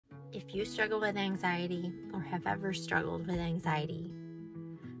If you struggle with anxiety or have ever struggled with anxiety,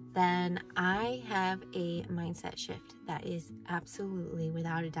 then I have a mindset shift that is absolutely,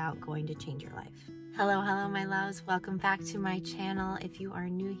 without a doubt, going to change your life. Hello, my loves. Welcome back to my channel. If you are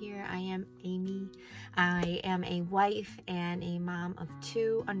new here, I am Amy. I am a wife and a mom of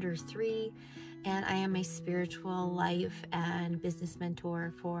 2 under 3, and I am a spiritual life and business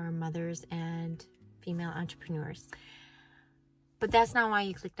mentor for mothers and female entrepreneurs. But that's not why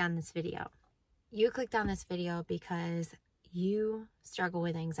you clicked on this video. You clicked on this video because you struggle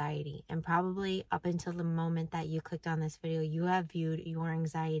with anxiety, and probably up until the moment that you clicked on this video, you have viewed your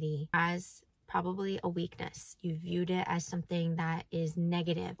anxiety as probably a weakness. You viewed it as something that is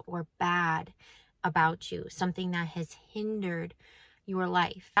negative or bad about you, something that has hindered your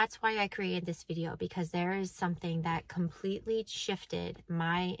life. That's why I created this video, because there is something that completely shifted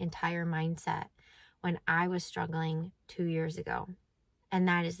my entire mindset when I was struggling 2 years ago. And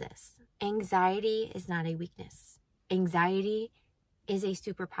that is this: anxiety is not a weakness. Anxiety is a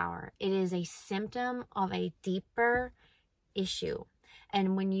superpower. It is a symptom of a deeper issue.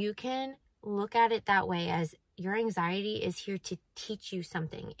 And when you can look at it that way, as your anxiety is here to teach you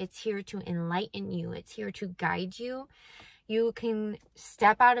something, it's here to enlighten you, it's here to guide you, you can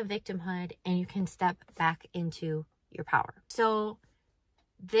step out of victimhood and you can step back into your power. So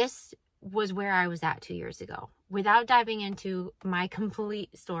this was where I was at 2 years ago. Without diving into my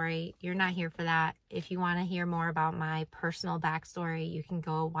complete story, you're not here for that. If you want to hear more about my personal backstory, you can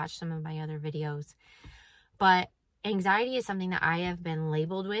go watch some of my other videos. But anxiety is something that I have been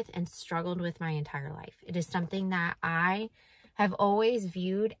labeled with and struggled with my entire life. It is something that I have always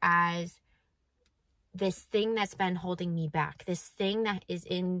viewed as this thing that's been holding me back, this thing that is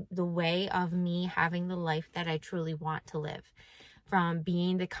in the way of me having the life that I truly want to live, from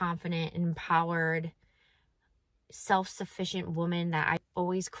being the confident, empowered, self-sufficient woman that I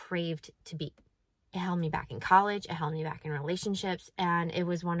always craved to be. It held me back in college, it held me back in relationships, and it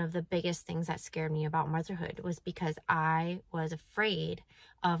was one of the biggest things that scared me about motherhood, was because I was afraid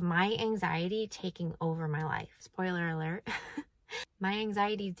of my anxiety taking over my life. Spoiler alert, my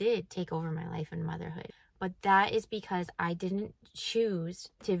anxiety did take over my life in motherhood. But that is because I didn't choose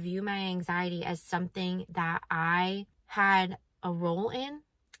to view my anxiety as something that I had a role in.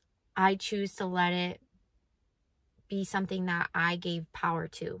 I choose to let it be something that I gave power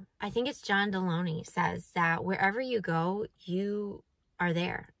to. I think it's John Deloney says that wherever you go, you are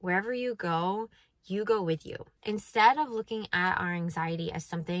there. Wherever you go with you. Instead of looking at our anxiety as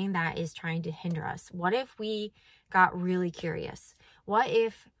something that is trying to hinder us, what if we got really curious? What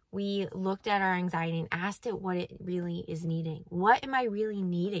if we looked at our anxiety and asked it what it really is needing? What am I really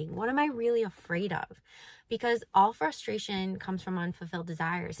needing? What am I really afraid of? Because all frustration comes from unfulfilled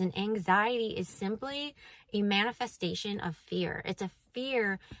desires, and anxiety is simply a manifestation of fear. It's a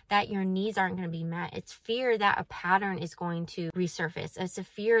fear that your needs aren't going to be met. It's fear that a pattern is going to resurface. It's a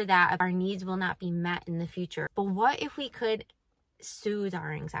fear that our needs will not be met in the future. But what if we could soothe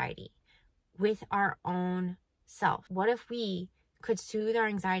our anxiety with our own self? What if we could soothe our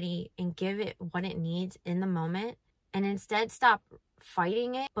anxiety and give it what it needs in the moment, and instead stop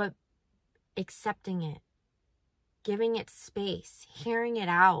fighting it, but accepting it, giving it space, hearing it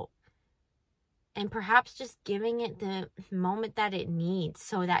out, and perhaps just giving it the moment that it needs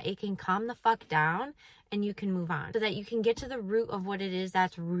so that it can calm the fuck down and you can move on, so that you can get to the root of what it is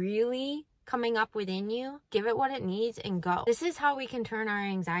that's really coming up within you, give it what it needs, and go. This is how we can turn our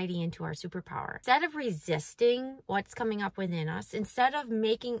anxiety into our superpower. Instead of resisting what's coming up within us, instead of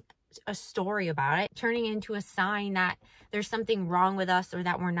making a story about it, turning into a sign that there's something wrong with us or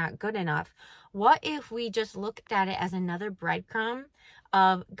that we're not good enough, what if we just looked at it as another breadcrumb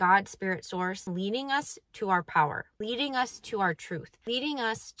of God's spirit source leading us to our power, leading us to our truth, leading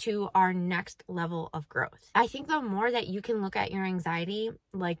us to our next level of growth? I think the more that you can look at your anxiety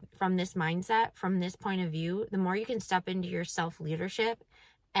like from this mindset, from this point of view, the more you can step into your self-leadership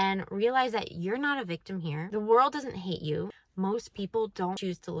and realize that you're not a victim here. The world doesn't hate you. Most people don't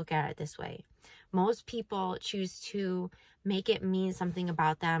choose to look at it this way. Most people choose to make it mean something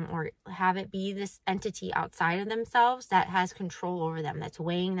about them, or have it be this entity outside of themselves that has control over them, that's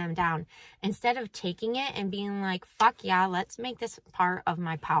weighing them down, instead of taking it and being like, fuck yeah, let's make this part of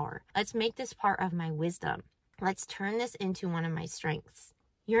my power. Let's make this part of my wisdom. Let's turn this into one of my strengths.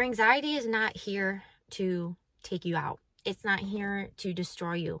 Your anxiety is not here to take you out. It's not here to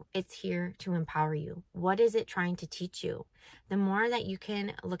destroy you. It's here to empower you. What is it trying to teach you? The more that you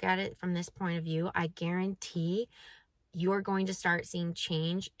can look at it from this point of view, I guarantee you're going to start seeing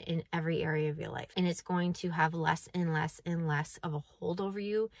change in every area of your life. And it's going to have less and less and less of a hold over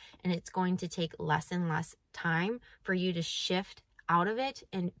you. And it's going to take less and less time for you to shift out of it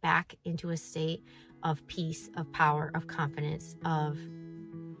and back into a state of peace, of power, of confidence, of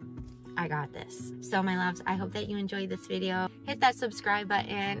I got this. So my loves, I hope that you enjoyed this video. Hit that subscribe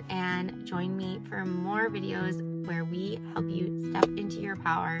button and join me for more videos where we help you step into your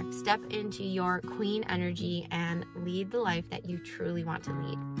power, step into your queen energy, and lead the life that you truly want to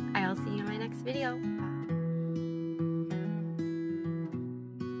lead. I'll see you in my next video. Bye.